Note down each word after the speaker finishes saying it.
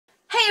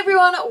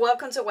everyone,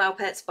 welcome to Wow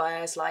Pets by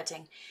Ice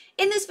Lighting.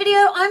 In this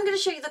video, I'm going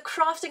to show you the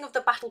crafting of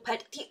the battle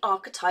pet, the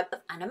Archetype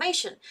of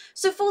animation.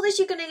 So for this,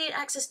 you're going to need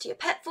access to your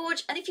pet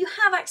forge, and if you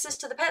have access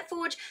to the pet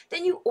forge,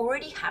 then you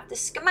already have the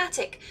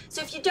schematic.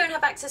 So if you don't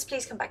have access,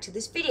 please come back to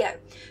this video.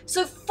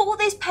 So for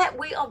this pet,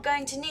 we are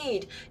going to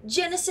need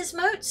Genesis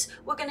motes,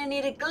 we're going to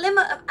need a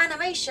Glimmer of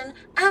animation,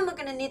 and we're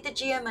going to need the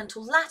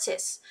Geomental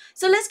Lattice.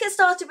 So let's get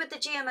started with the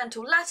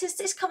Geomental Lattice.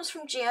 This comes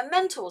from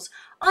Geomentals.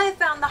 I have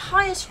found the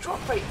highest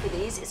drop rate for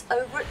these is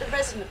over at the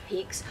resonant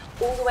peaks,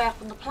 all the way up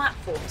on the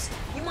platforms.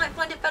 You might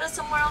find it better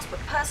somewhere else, but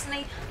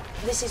personally,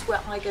 this is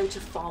where I go to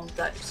farm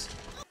those.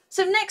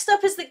 So next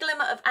up is the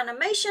Glimmer of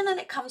animation, and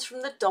it comes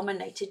from the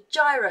dominated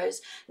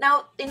gyros.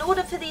 Now, in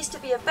order for these to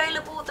be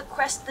available, the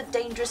crest, the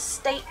dangerous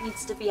state,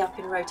 needs to be up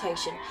in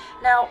rotation.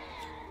 Now,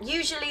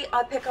 usually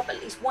I pick up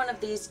at least one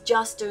of these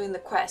just doing the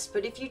quest,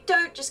 but if you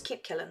don't, just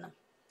keep killing them.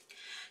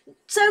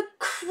 So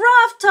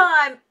craft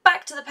time!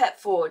 Back to the pet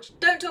forge.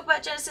 Don't talk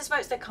about Genesis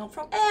motes, they come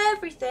from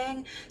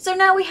everything. So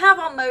now we have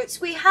our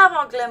motes, we have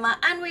our glimmer,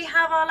 and we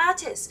have our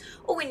lattice.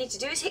 All we need to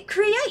do is hit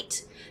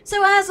create.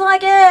 So as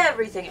like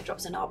everything, it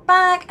drops in our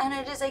bag and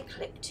it is a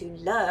click to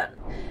learn.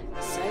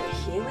 So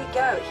here we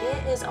go.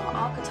 Here is our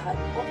archetype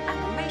of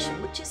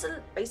animation, which is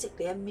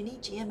basically a mini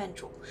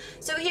geomental.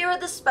 So here are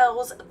the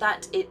spells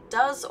that it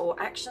does, or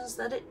actions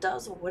that it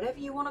does, or whatever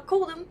you want to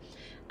call them,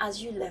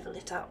 as you level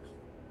it up.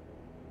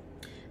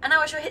 And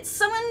now I shall hit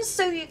summon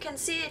so you can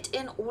see it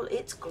in all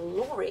its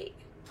glory.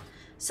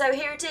 So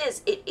here it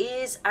is. It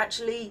is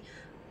actually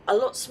a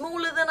lot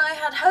smaller than I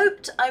had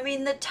hoped. I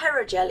mean, the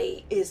Terra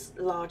Jelly is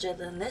larger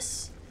than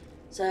this.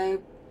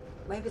 So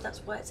maybe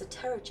that's why it's a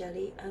Terra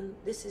Jelly and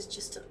this is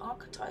just an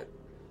archetype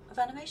of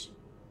animation.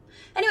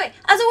 Anyway,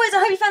 as always, I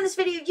hope you found this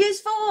video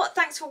useful.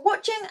 Thanks for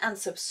watching and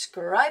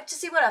subscribe to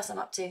see what else I'm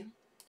up to.